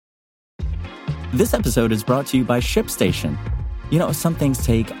This episode is brought to you by ShipStation. You know, some things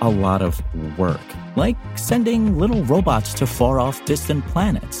take a lot of work, like sending little robots to far-off distant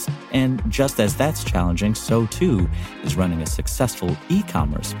planets. And just as that's challenging, so too is running a successful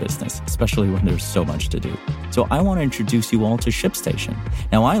e-commerce business, especially when there's so much to do. So I want to introduce you all to ShipStation.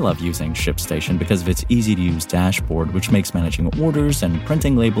 Now, I love using ShipStation because of its easy-to-use dashboard, which makes managing orders and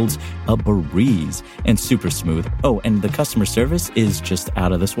printing labels a breeze and super smooth. Oh, and the customer service is just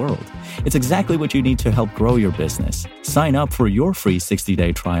out of this world. It's exactly what you need to help grow your business. Sign up for your free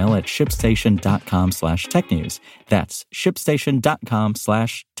 60-day trial at shipstation.com/technews. That's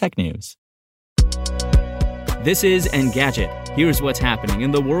shipstation.com/technews. This is Engadget. Here's what's happening in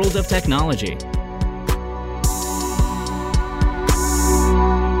the world of technology.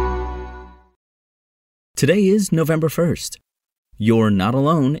 Today is November 1st. You're not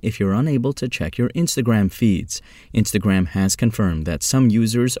alone if you're unable to check your Instagram feeds. Instagram has confirmed that some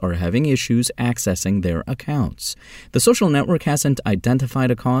users are having issues accessing their accounts. The social network hasn't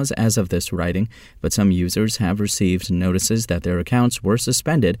identified a cause as of this writing, but some users have received notices that their accounts were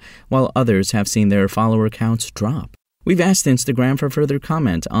suspended, while others have seen their follower counts drop. We've asked Instagram for further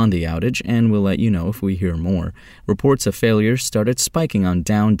comment on the outage, and we'll let you know if we hear more. Reports of failures started spiking on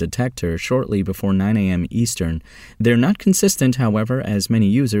Down Detector shortly before 9 a.m. Eastern. They're not consistent, however, as many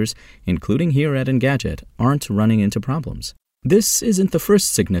users, including here at Engadget, aren't running into problems. This isn't the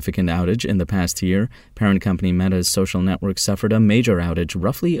first significant outage in the past year. Parent company Meta's social network suffered a major outage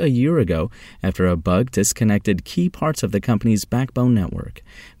roughly a year ago after a bug disconnected key parts of the company's backbone network.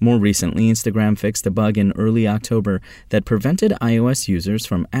 More recently, Instagram fixed a bug in early October that prevented iOS users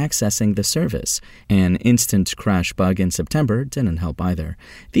from accessing the service. An instant crash bug in September didn't help either.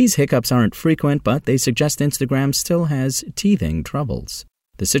 These hiccups aren't frequent, but they suggest Instagram still has teething troubles.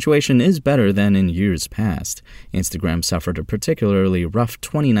 The situation is better than in years past. Instagram suffered a particularly rough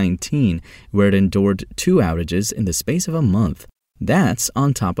 2019, where it endured 2 outages in the space of a month. That's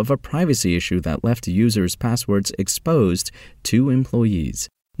on top of a privacy issue that left users' passwords exposed to employees.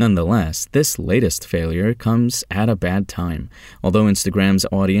 Nonetheless, this latest failure comes at a bad time. Although Instagram's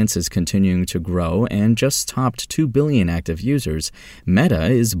audience is continuing to grow and just topped 2 billion active users, Meta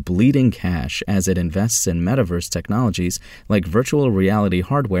is bleeding cash as it invests in metaverse technologies like virtual reality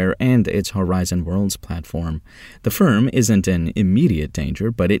hardware and its Horizon Worlds platform. The firm isn't in immediate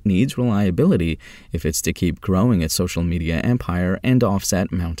danger, but it needs reliability if it's to keep growing its social media empire and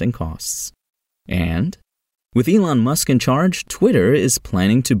offset mounting costs. And with Elon Musk in charge, Twitter is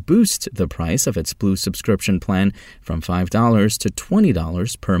planning to boost the price of its Blue subscription plan from $5 to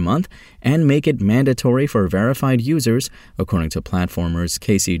 $20 per month and make it mandatory for verified users, according to platformers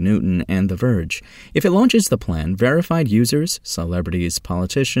Casey Newton and The Verge. If it launches the plan, verified users, celebrities,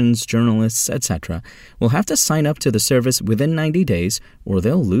 politicians, journalists, etc., will have to sign up to the service within 90 days or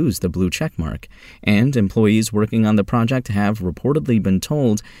they'll lose the blue checkmark. And employees working on the project have reportedly been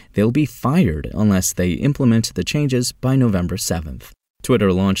told they'll be fired unless they implement the changes by November 7th.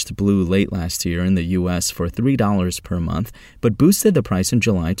 Twitter launched Blue late last year in the U.S. for $3 per month, but boosted the price in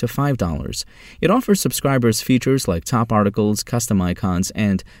July to $5. It offers subscribers features like top articles, custom icons,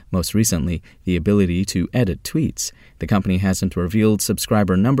 and, most recently, the ability to edit tweets. The company hasn't revealed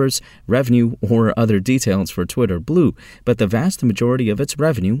subscriber numbers, revenue, or other details for Twitter Blue, but the vast majority of its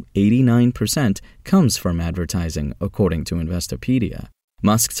revenue, 89%, comes from advertising, according to Investopedia.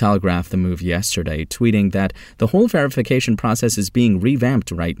 Musk telegraphed the move yesterday, tweeting that the whole verification process is being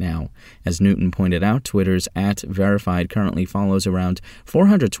revamped right now. As Newton pointed out, Twitter's @verified currently follows around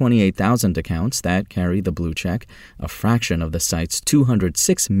 428,000 accounts that carry the blue check, a fraction of the site's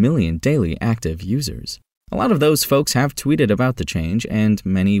 206 million daily active users. A lot of those folks have tweeted about the change, and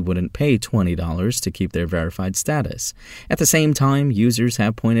many wouldn't pay $20 to keep their verified status. At the same time, users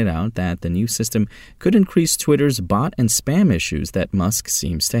have pointed out that the new system could increase Twitter's bot and spam issues that Musk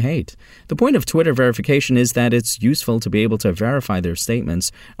seems to hate. The point of Twitter verification is that it's useful to be able to verify their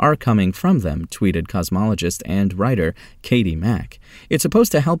statements are coming from them, tweeted cosmologist and writer Katie Mack. It's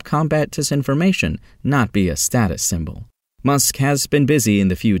supposed to help combat disinformation, not be a status symbol. Musk has been busy in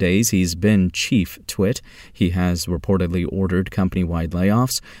the few days he's been chief twit. He has reportedly ordered company-wide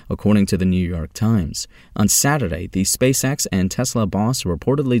layoffs, according to the New York Times. On Saturday, the SpaceX and Tesla boss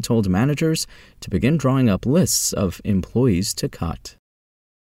reportedly told managers to begin drawing up lists of employees to cut.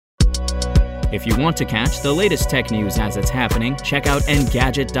 If you want to catch the latest tech news as it's happening, check out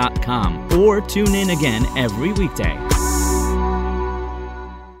Engadget.com or tune in again every weekday.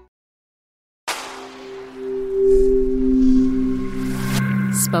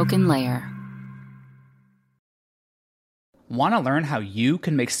 Spoken Layer. Want to learn how you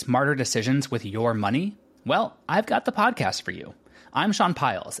can make smarter decisions with your money? Well, I've got the podcast for you. I'm Sean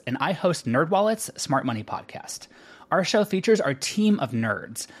Piles, and I host NerdWallet's Smart Money Podcast. Our show features our team of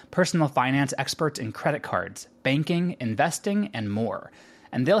nerds, personal finance experts in credit cards, banking, investing, and more.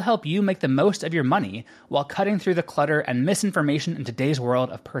 And they'll help you make the most of your money while cutting through the clutter and misinformation in today's world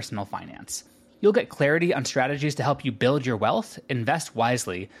of personal finance. You'll get clarity on strategies to help you build your wealth, invest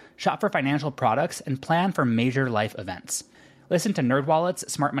wisely, shop for financial products, and plan for major life events. Listen to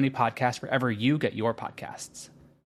NerdWallet's Smart Money Podcast wherever you get your podcasts.